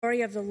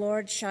glory of the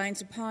Lord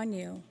shines upon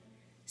you.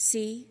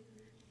 See,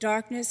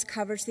 darkness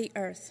covers the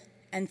earth,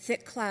 and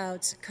thick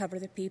clouds cover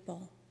the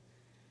people.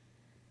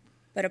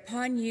 But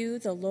upon you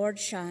the Lord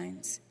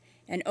shines,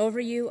 and over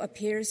you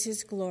appears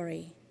his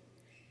glory.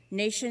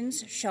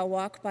 Nations shall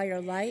walk by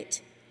your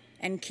light,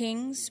 and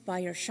kings by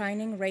your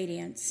shining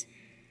radiance.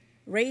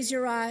 Raise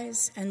your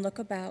eyes and look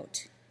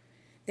about.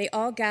 They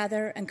all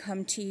gather and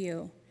come to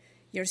you,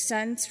 your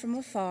sons from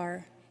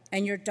afar,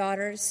 and your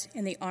daughters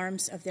in the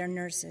arms of their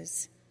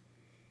nurses.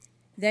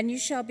 Then you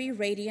shall be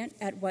radiant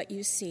at what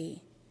you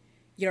see.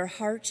 Your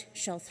heart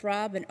shall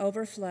throb and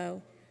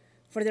overflow,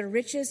 for the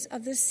riches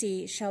of the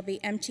sea shall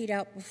be emptied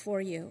out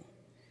before you.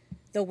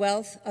 The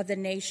wealth of the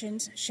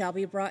nations shall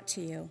be brought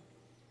to you.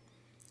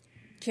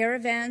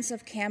 Caravans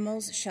of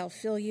camels shall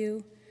fill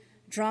you,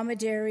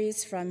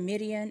 dromedaries from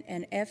Midian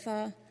and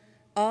Ephah,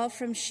 all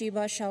from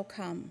Sheba shall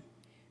come,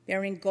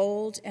 bearing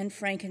gold and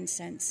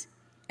frankincense,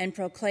 and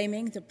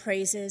proclaiming the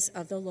praises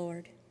of the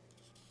Lord.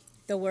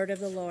 The word of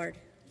the Lord.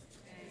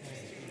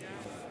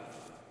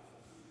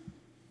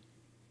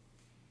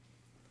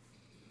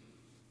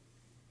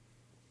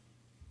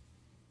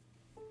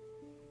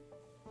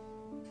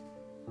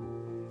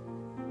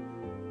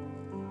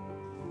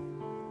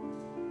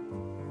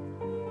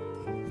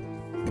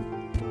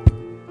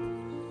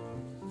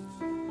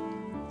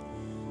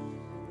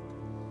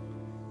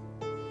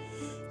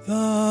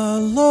 The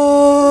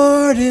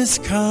Lord is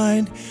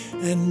kind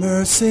and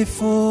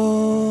merciful,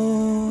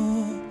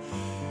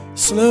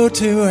 slow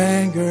to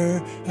anger,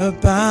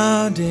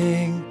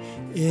 abounding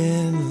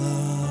in love.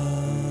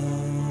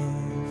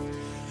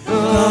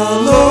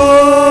 The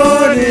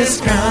Lord is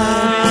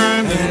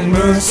kind and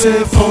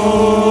merciful,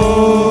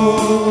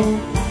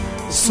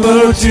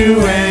 slow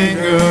to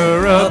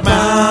anger,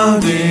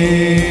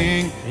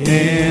 abounding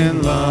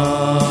in love.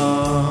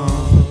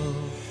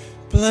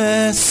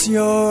 Bless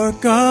your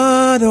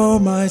God, O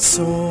my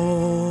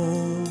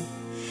soul.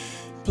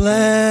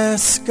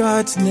 Bless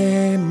God's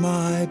name,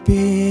 my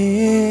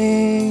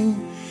being.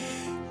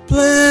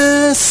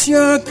 Bless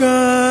your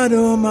God,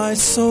 O my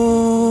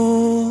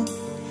soul,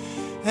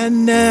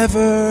 and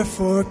never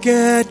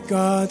forget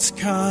God's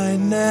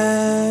kindness.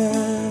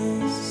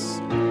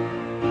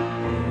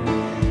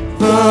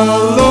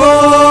 The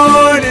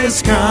Lord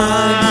is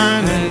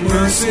kind and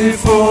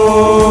merciful,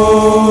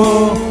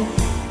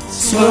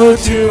 slow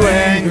to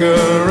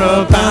anger,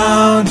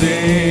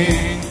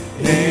 abounding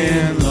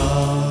in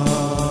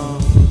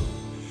love.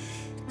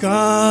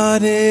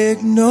 God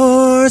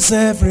ignores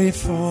every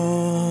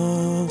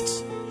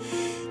fault,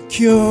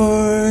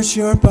 cures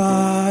your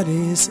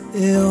body's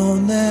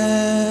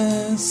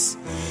illness,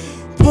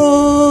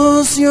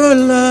 pulls your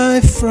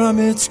life from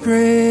its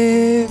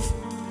grave,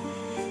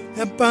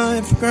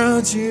 and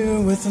crowns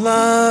you with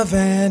love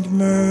and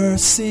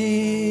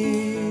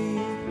mercy.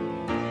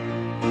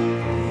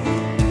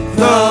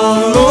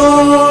 The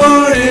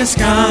Lord is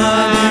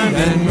kind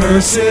and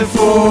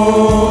merciful,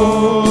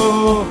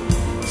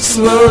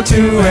 slow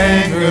to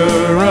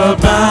anger,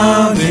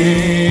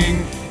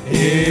 abounding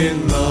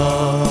in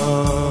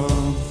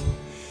love.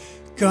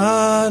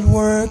 God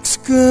works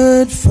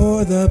good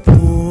for the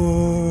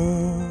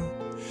poor,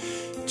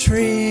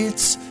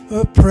 treats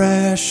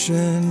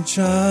oppression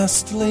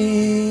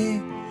justly.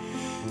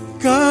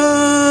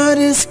 God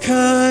is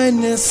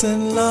kindness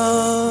and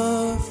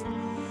love,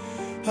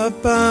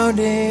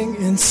 abounding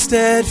in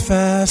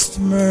steadfast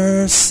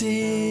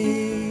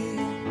mercy.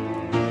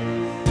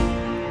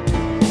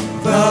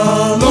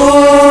 The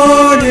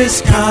Lord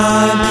is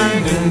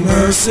kind and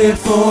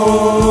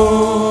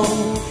merciful,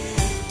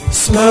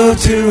 slow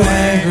to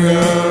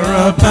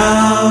anger,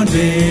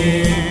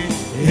 abounding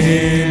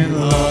in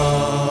love.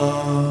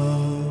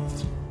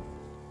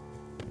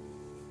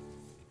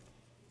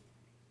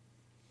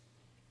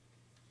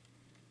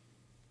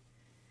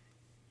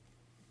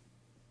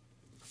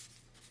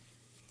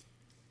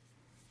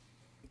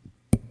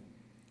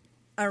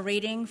 A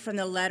reading from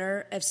the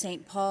letter of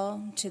St.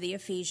 Paul to the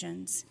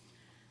Ephesians.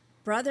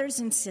 Brothers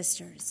and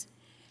sisters,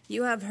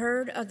 you have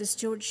heard of the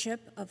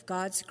stewardship of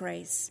God's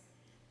grace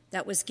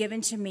that was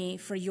given to me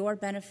for your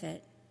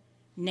benefit,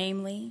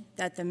 namely,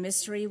 that the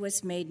mystery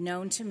was made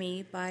known to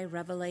me by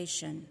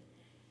revelation.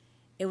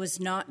 It was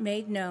not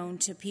made known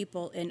to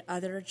people in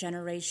other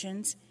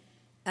generations,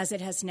 as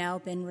it has now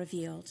been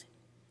revealed.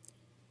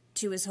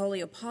 To his holy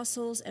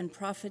apostles and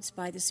prophets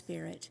by the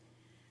Spirit,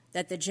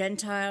 that the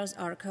Gentiles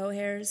are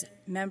co-heirs,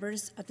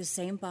 members of the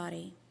same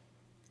body,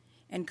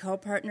 and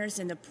co-partners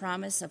in the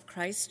promise of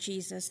Christ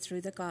Jesus through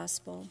the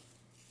gospel.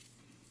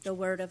 The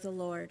word of the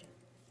Lord.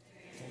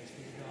 Thanks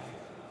be to God.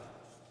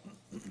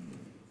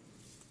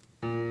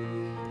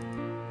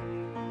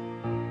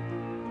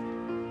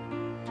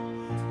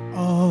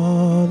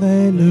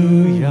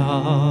 Alleluia,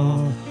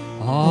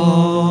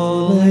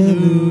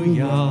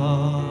 alleluia,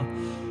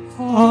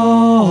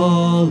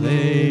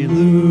 alleluia.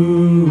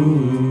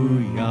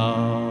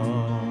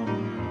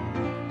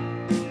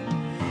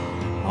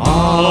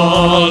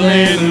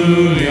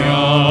 Alleluia,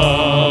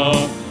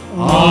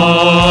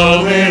 alleluia,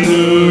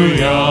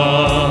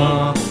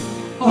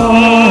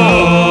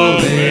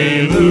 alleluia.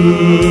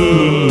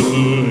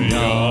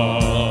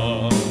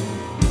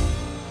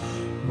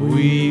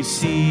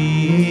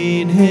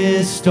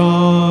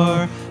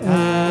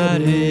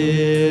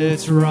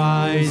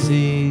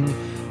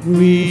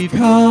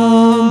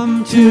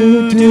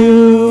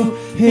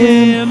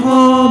 him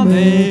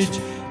homage,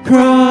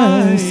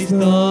 Christ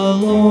the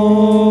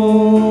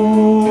Lord.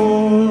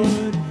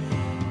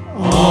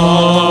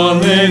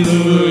 Alleluia,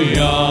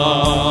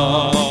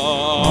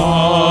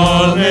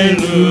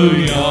 alleluia,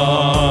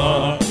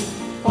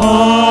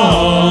 alleluia.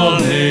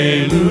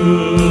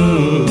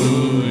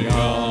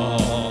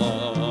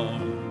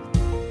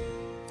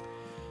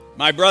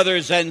 My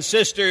brothers and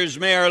sisters,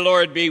 may our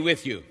Lord be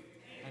with you.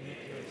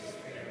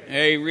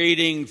 A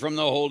reading from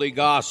the Holy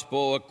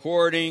Gospel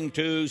according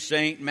to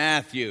St.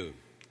 Matthew.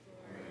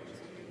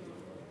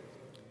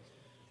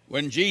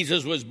 When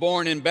Jesus was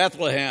born in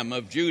Bethlehem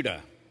of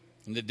Judah,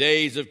 in the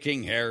days of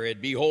King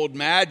Herod, behold,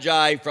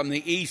 Magi from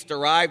the east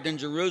arrived in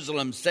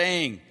Jerusalem,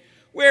 saying,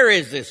 "Where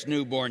is this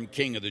newborn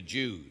King of the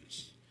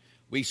Jews?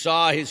 We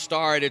saw his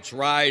star at its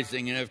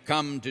rising and have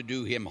come to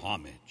do him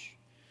homage."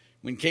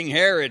 When King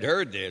Herod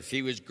heard this,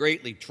 he was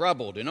greatly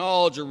troubled, and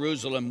all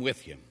Jerusalem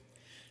with him.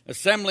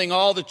 Assembling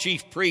all the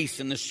chief priests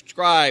and the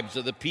scribes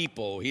of the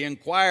people, he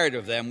inquired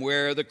of them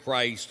where the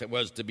Christ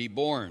was to be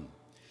born.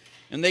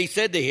 And they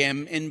said to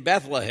him, "In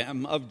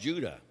Bethlehem of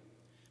Judah.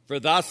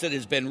 For thus it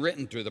has been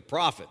written through the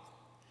prophet,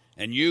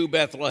 and you,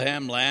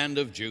 Bethlehem, land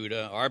of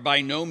Judah, are by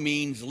no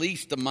means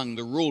least among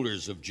the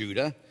rulers of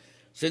Judah,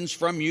 since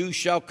from you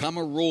shall come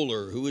a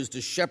ruler who is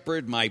to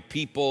shepherd my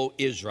people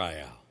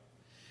Israel."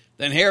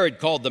 Then Herod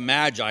called the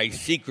Magi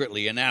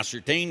secretly and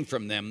ascertained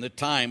from them the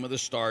time of the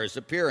star's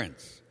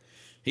appearance.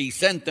 He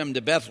sent them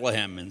to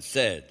Bethlehem and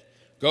said,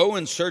 "Go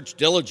and search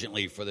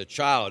diligently for the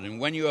child, and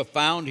when you have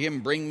found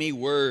him, bring me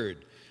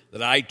word,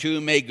 that I too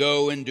may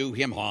go and do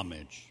him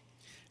homage."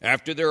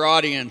 After their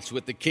audience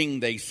with the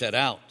king, they set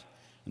out.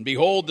 And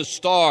behold, the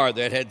star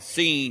that had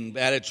seen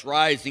at its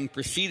rising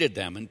preceded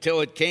them, until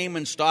it came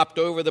and stopped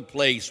over the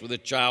place where the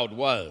child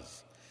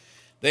was.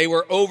 They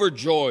were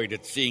overjoyed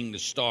at seeing the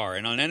star,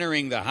 and on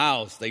entering the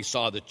house, they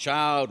saw the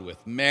child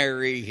with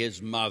Mary,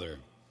 his mother.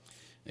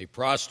 They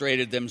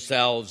prostrated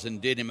themselves and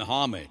did him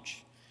homage.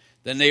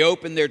 Then they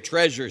opened their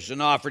treasures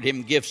and offered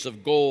him gifts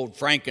of gold,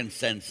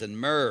 frankincense, and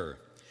myrrh.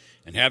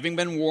 And having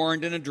been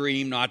warned in a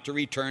dream not to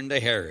return to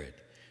Herod,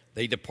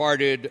 they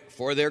departed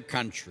for their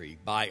country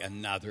by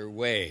another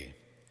way.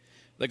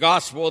 The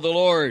Gospel of the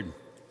Lord.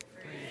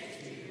 Praise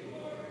to you,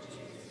 Lord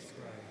Jesus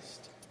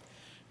Christ.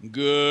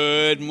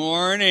 Good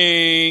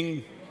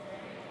morning.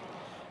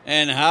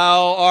 And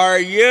how are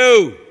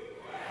you?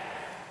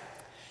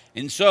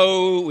 And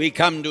so we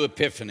come to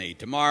Epiphany.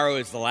 Tomorrow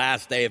is the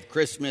last day of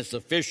Christmas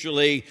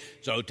officially,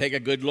 so take a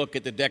good look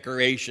at the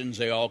decorations.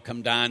 They all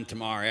come down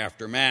tomorrow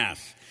after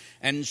Mass.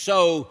 And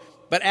so,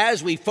 but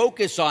as we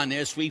focus on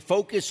this, we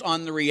focus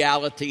on the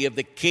reality of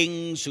the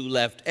kings who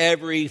left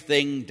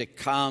everything to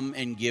come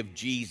and give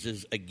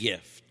Jesus a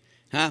gift.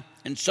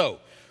 And so,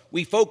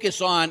 we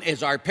focus on,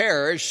 as our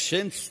parish,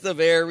 since the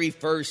very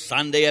first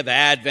Sunday of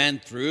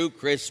Advent through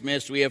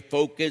Christmas, we have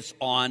focused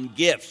on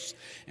gifts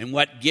and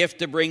what gift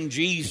to bring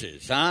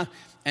Jesus.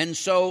 And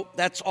so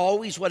that's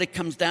always what it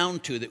comes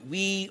down to, that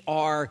we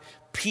are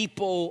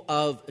people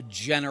of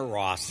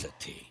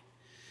generosity.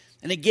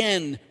 And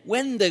again,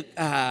 when the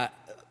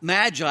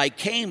Magi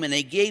came and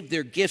they gave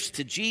their gifts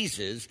to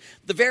Jesus,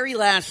 the very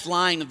last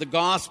line of the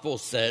gospel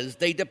says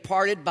they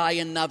departed by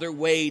another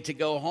way to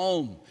go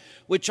home,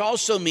 which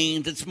also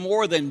means it's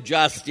more than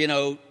just,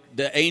 the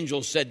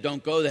angel said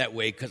don't go that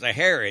way because of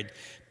Herod,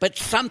 but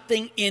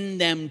something in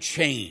them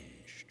changed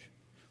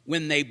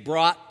when they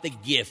brought the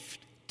gift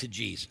to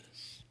Jesus.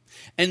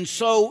 And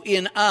so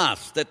in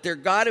us, that there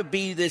got to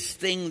be this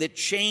thing that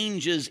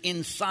changes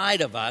inside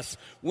of us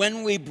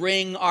when we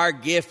bring our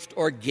gift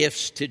or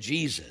gifts to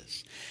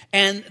Jesus.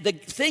 And the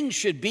thing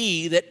should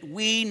be that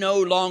we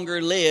no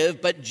longer live,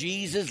 but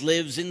Jesus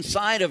lives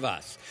inside of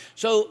us.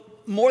 So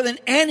more than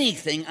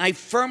anything, I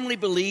firmly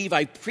believe,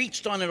 I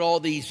preached on it all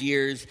these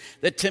years,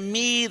 that to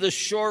me the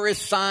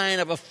surest sign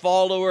of a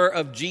follower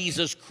of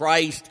Jesus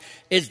Christ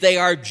is they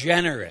are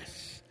generous.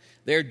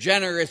 They're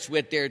generous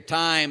with their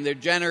time. They're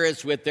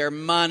generous with their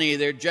money.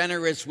 They're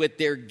generous with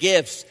their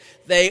gifts.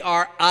 They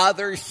are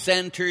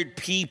other-centered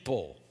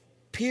people,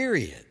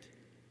 period.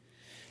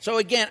 So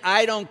again,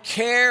 I don't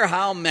care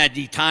how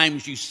many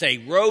times you say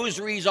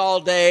rosaries all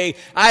day.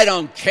 I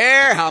don't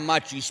care how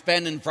much you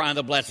spend in front of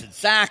the Blessed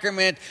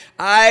Sacrament.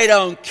 I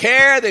don't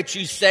care that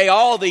you say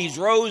all these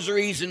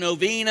rosaries and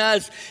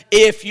novenas.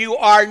 If you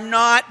are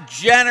not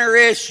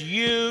generous,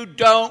 you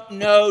don't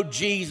know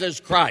Jesus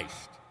Christ.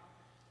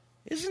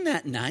 Isn't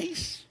that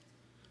nice?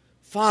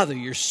 Father,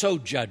 you're so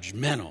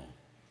judgmental.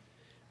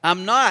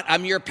 I'm not.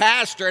 I'm your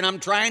pastor, and I'm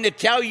trying to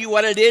tell you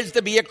what it is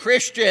to be a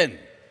Christian.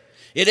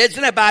 It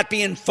isn't about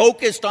being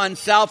focused on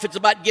self. It's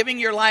about giving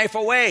your life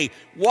away.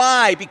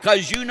 Why?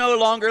 Because you no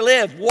longer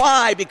live.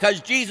 Why?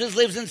 Because Jesus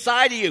lives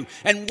inside of you.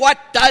 And what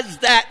does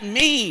that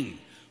mean?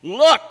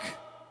 Look,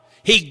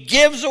 he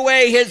gives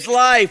away his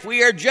life.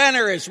 We are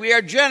generous. We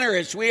are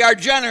generous. We are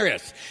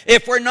generous.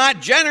 If we're not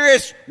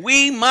generous,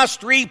 we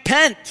must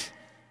repent.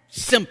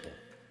 Simple.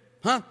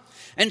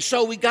 And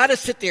so we got to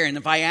sit there, and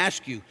if I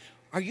ask you,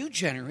 are you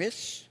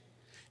generous?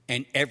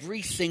 And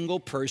every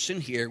single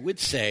person here would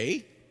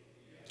say,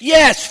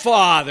 Yes,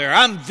 Father,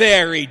 I'm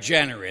very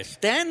generous.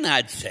 Then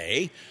I'd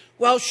say,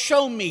 well,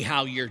 show me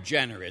how you're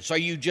generous. Are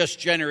you just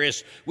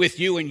generous with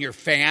you and your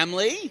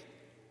family?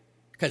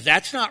 Because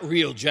that's not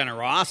real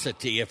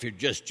generosity if you're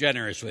just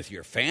generous with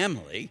your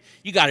family.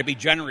 You got to be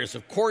generous,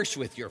 of course,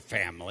 with your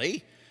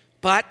family,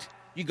 but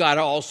you got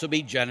to also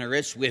be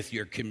generous with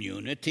your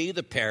community,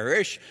 the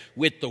parish,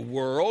 with the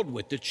world,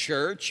 with the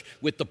church,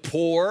 with the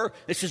poor.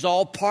 This is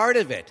all part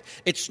of it.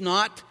 It's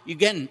not,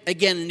 again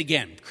and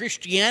again,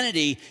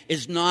 Christianity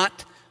is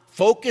not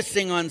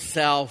focusing on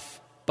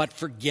self, but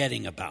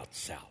forgetting about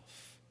self.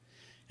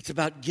 It's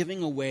about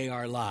giving away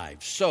our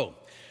lives. So,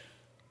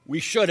 we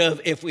should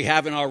have, if we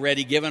haven't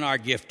already, given our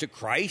gift to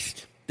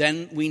Christ.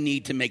 Then we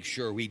need to make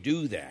sure we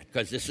do that,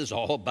 because this is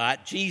all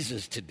about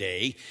Jesus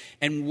today.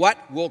 And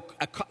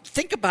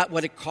think about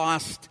what it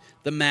cost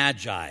the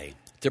Magi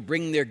to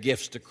bring their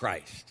gifts to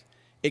Christ.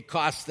 It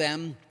cost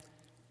them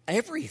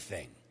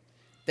everything.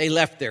 They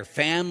left their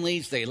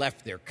families, they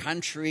left their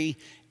country,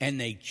 and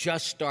they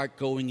just start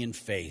going in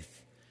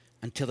faith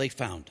until they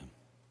found him.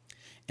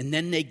 And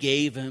then they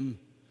gave him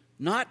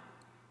not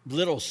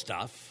little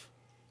stuff,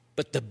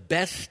 but the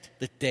best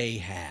that they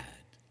had.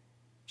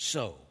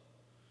 So,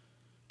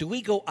 do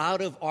we go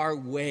out of our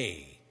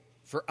way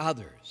for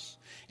others?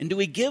 And do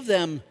we give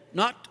them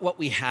not what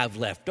we have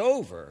left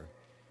over,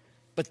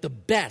 but the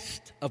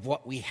best of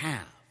what we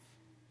have,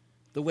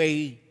 the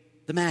way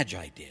the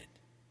Magi did?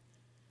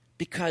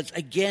 Because,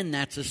 again,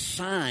 that's a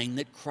sign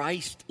that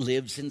Christ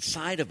lives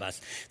inside of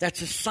us.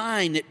 That's a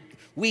sign that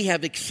we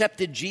have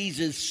accepted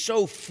Jesus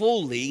so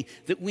fully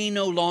that we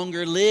no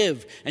longer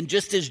live. And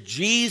just as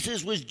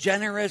Jesus was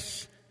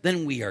generous,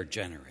 then we are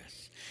generous.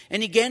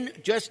 And again,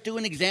 just do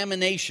an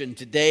examination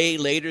today,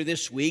 later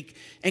this week,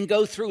 and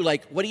go through,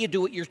 what do you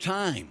do with your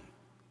time?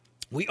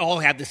 We all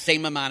have the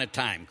same amount of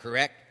time,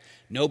 correct?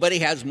 Nobody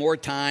has more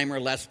time or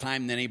less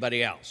time than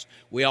anybody else.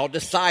 We all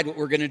decide what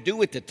we're going to do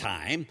with the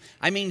time.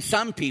 I mean,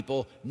 some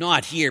people,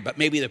 not here, but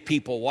maybe the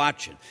people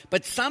watching.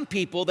 But some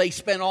people, they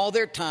spend all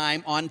their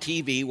time on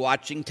TV,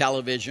 watching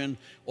television,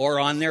 or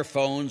on their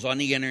phones, on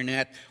the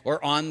internet,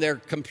 or on their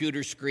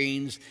computer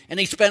screens. And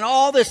they spend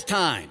all this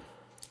time.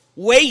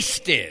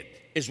 Wasted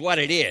is what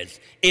it is.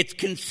 It's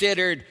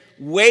considered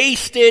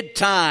wasted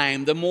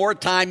time the more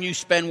time you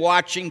spend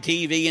watching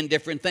TV and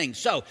different things.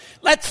 So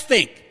let's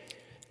think.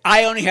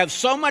 I only have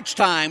so much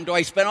time. Do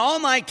I spend all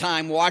my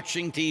time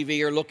watching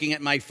TV or looking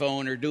at my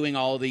phone or doing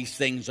all these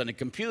things on a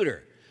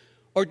computer?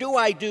 Or do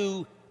I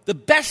do the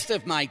best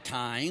of my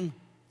time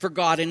for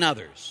God and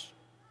others?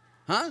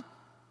 Huh?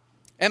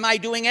 Am I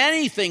doing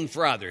anything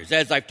for others?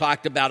 As I've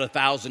talked about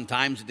 1,000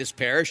 times at this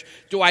parish,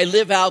 do I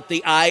live out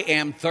the I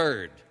am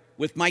third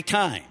with my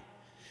time?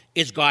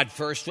 Is God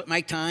first with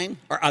my time?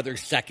 Or others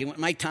second with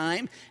my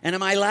time? And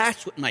am I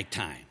last with my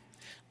time?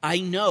 I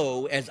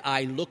know as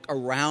I look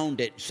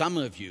around at some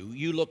of you,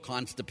 you look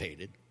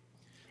constipated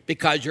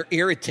because you're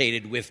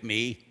irritated with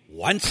me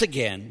once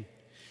again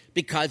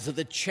because of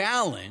the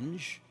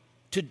challenge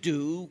to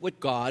do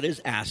what God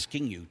is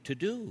asking you to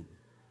do.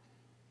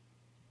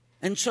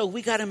 And so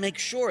we got to make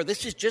sure.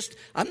 This is just,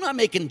 I'm not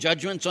making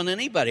judgments on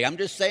anybody. I'm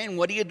just saying,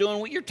 what are you doing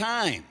with your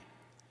time?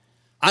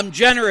 I'm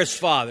generous,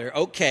 Father.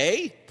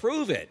 Okay,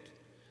 prove it.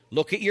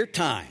 Look at your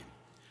time.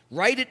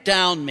 Write it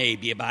down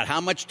maybe about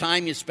how much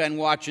time you spend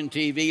watching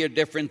TV or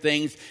different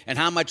things and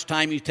how much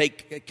time you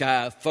take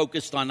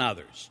focused on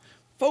others.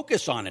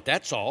 Focus on it,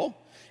 that's all.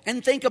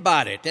 And think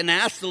about it and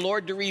ask the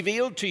Lord to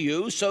reveal to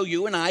you so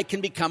you and I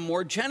can become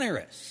more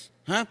generous.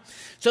 Huh?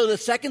 So the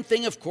second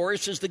thing, of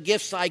course, is the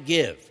gifts I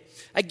give.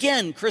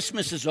 Again,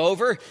 Christmas is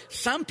over.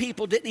 Some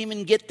people didn't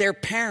even get their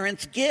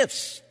parents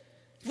gifts.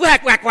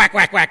 Whack, whack, whack,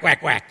 whack, whack,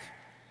 whack, whack.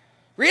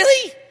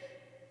 Really?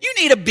 You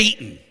need a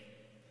beating.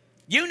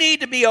 You need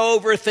to be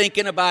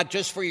overthinking about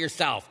just for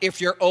yourself, if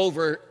you're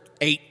over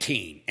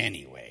 18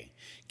 anyway.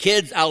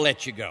 Kids, I'll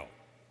let you go.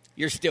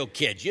 You're still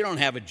kids. You don't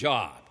have a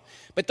job.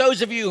 But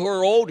those of you who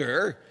are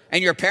older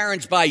and your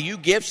parents buy you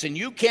gifts and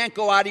you can't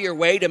go out of your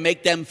way to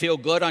make them feel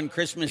good on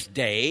Christmas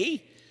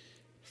Day,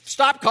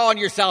 stop calling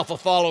yourself a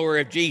follower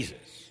of Jesus.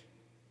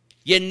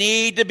 You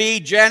need to be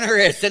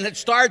generous, and it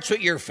starts with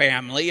your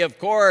family, of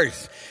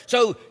course.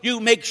 So you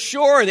make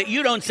sure that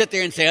you don't sit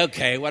there and say,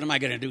 okay, what am I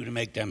going to do to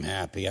make them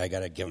happy? I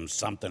got to give them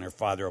something or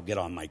Father will get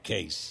on my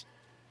case.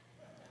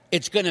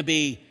 It's going to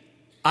be,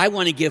 I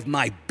want to give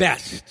my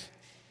best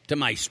to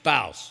my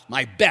spouse,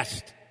 my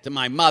best to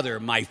my mother,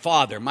 my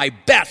father, my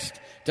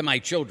best to my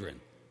children,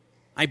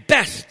 my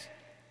best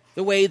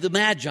the way the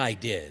Magi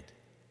did.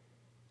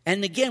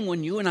 And again,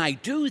 when you and I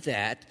do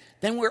that,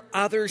 then we're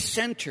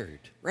other-centered,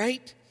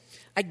 right?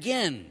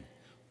 Again,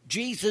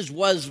 Jesus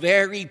was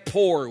very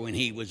poor when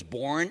he was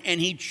born,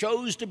 and he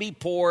chose to be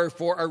poor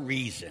for a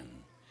reason,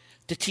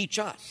 to teach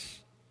us,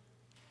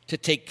 to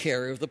take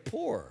care of the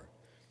poor.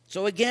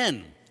 So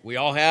again, we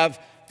all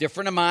have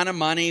different amount of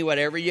money,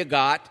 whatever you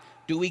got.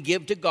 Do we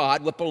give to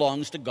God what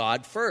belongs to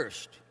God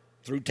first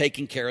through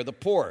taking care of the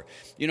poor?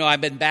 You know,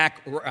 I've been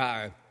back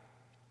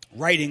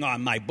writing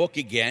on my book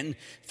again,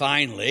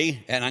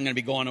 finally, and I'm going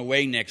to be going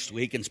away next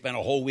week and spend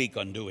a whole week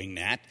on doing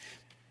that.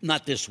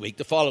 not this week,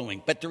 the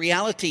following. But the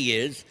reality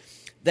is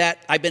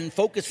that I've been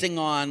focusing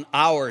on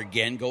our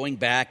again, going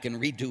back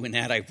and redoing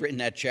that. I've written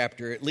that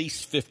chapter at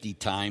least 50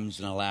 times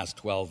in the last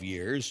 12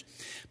 years.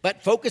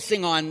 But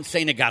focusing on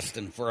St.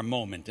 Augustine for a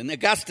moment. And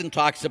Augustine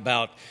talks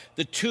about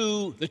the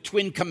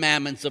twin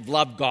commandments of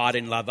love God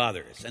and love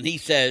others. And he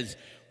says,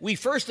 we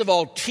first of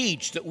all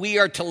teach that we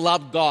are to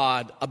love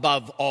God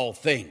above all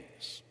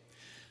things.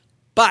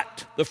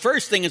 But the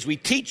first thing is we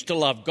teach to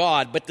love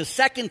God, but the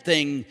second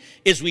thing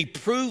is we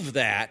prove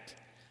that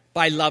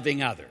by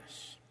loving others.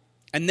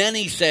 And then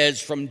he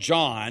says from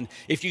John,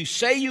 if you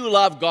say you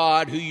love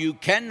God who you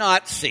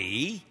cannot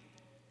see,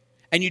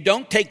 and you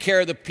don't take care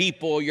of the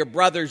people, your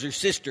brothers or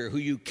sister, who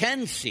you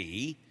can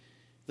see,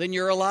 then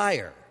you're a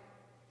liar.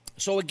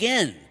 So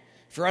again,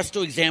 for us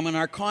to examine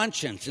our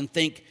conscience and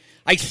think,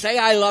 I say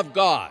I love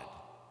God.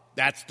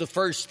 That's the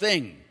first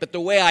thing. But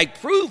the way I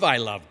prove I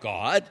love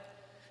God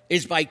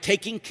is by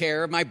taking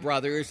care of my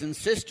brothers and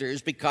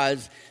sisters,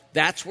 because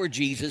that's where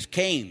Jesus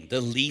came,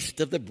 the least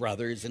of the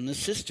brothers and the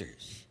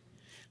sisters.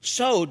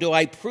 So do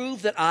I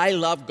prove that I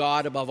love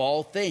God above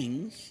all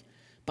things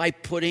by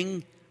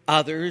putting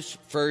others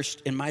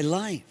first in my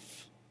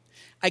life?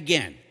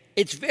 Again,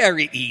 it's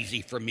very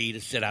easy for me to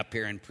sit up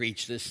here and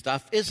preach this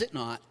stuff, is it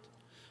not?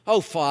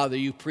 Oh, Father,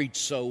 you preach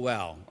so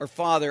well. Or,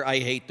 Father, I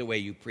hate the way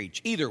you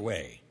preach. Either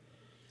way.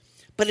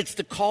 But it's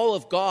the call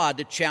of God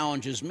that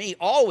challenges me.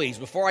 Always,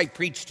 before I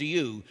preach to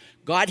you,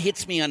 God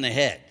hits me on the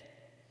head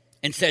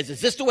and says,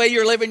 is this the way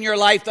you're living your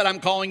life that I'm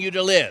calling you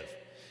to live?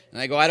 And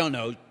I go, I don't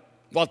know.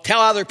 Well, tell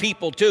other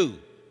people too.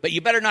 But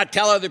you better not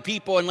tell other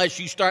people unless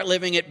you start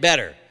living it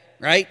better,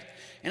 right?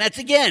 And that's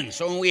again,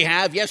 so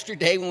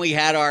yesterday when we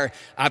had our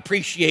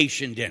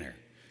appreciation dinner,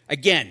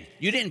 again,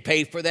 you didn't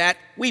pay for that.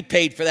 We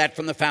paid for that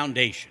from the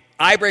foundation.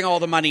 I bring all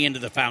the money into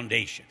the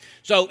foundation.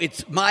 So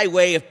it's my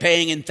way of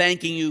paying and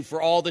thanking you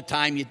for all the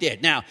time you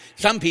did. Now,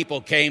 some people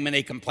came and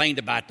they complained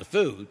about the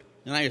food.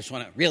 And I just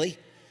want to, really?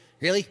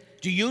 Really?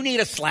 Do you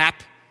need a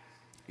slap?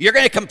 You're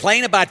going to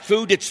complain about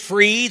food that's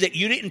free that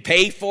you didn't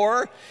pay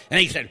for? And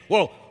he said,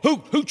 well,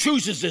 who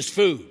chooses this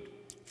food?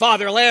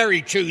 Father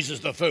Larry chooses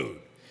the food.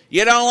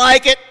 You don't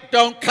like it?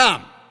 Don't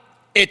come.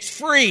 It's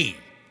free.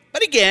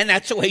 But again,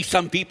 that's the way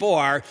some people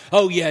are.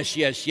 Oh,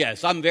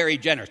 yes, I'm very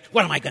generous.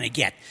 What am I going to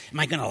get? Am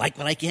I going to like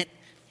what I get?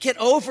 Get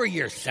over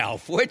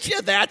yourself, would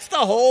you? That's the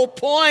whole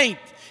point.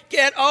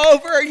 Get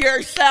over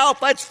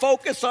yourself. Let's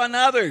focus on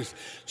others.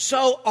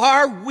 So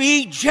are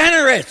we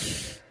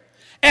generous?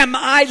 Am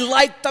I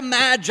like the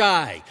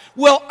Magi?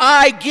 Will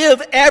I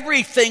give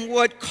everything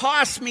what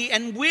costs me,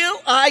 and will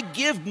I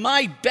give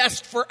my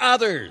best for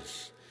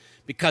others?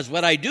 Because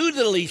what I do to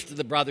the least of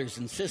the brothers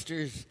and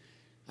sisters,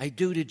 I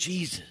do to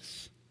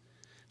Jesus.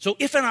 So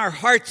if in our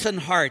hearts and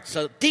hearts,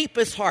 the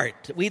deepest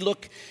heart, we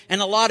look, and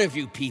a lot of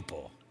you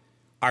people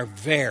are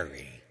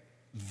very,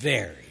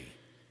 very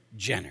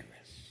generous.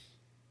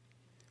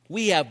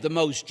 We have the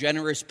most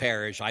generous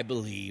parish, I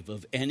believe,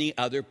 of any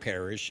other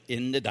parish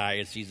in the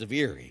Diocese of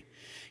Erie.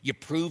 You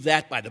prove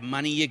that by the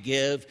money you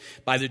give,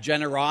 by the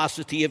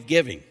generosity of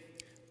giving.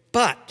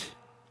 But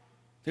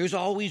there's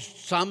always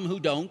some who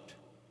don't,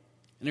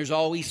 and there's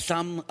always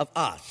some of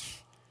us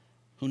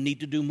who need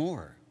to do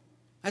more.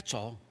 That's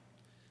all.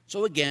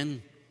 So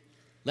again,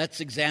 let's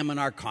examine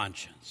our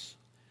conscience.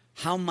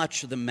 How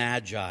much of the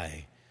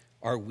Magi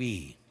are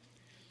we?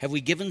 Have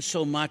we given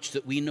so much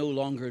that we no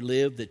longer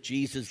live, that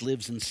Jesus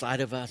lives inside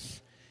of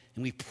us?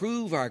 And we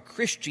prove our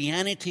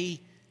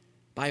Christianity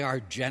by our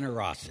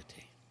generosity.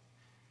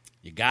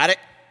 You got it?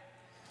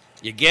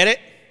 You get it?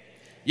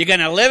 You're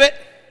going to live it?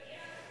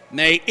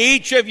 May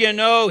each of you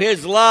know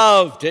his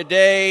love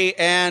today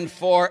and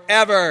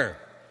forever.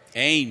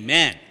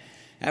 Amen.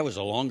 That was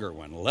a longer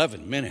one,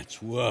 11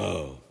 minutes.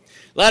 Whoa.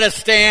 Let us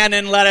stand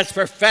and let us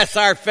profess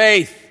our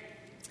faith.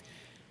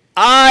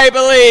 I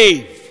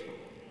believe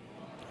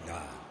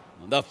God,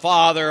 the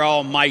Father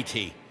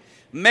Almighty,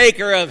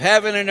 maker of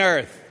heaven and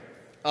earth,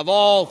 of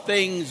all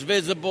things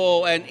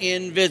visible and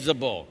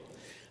invisible.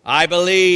 I believe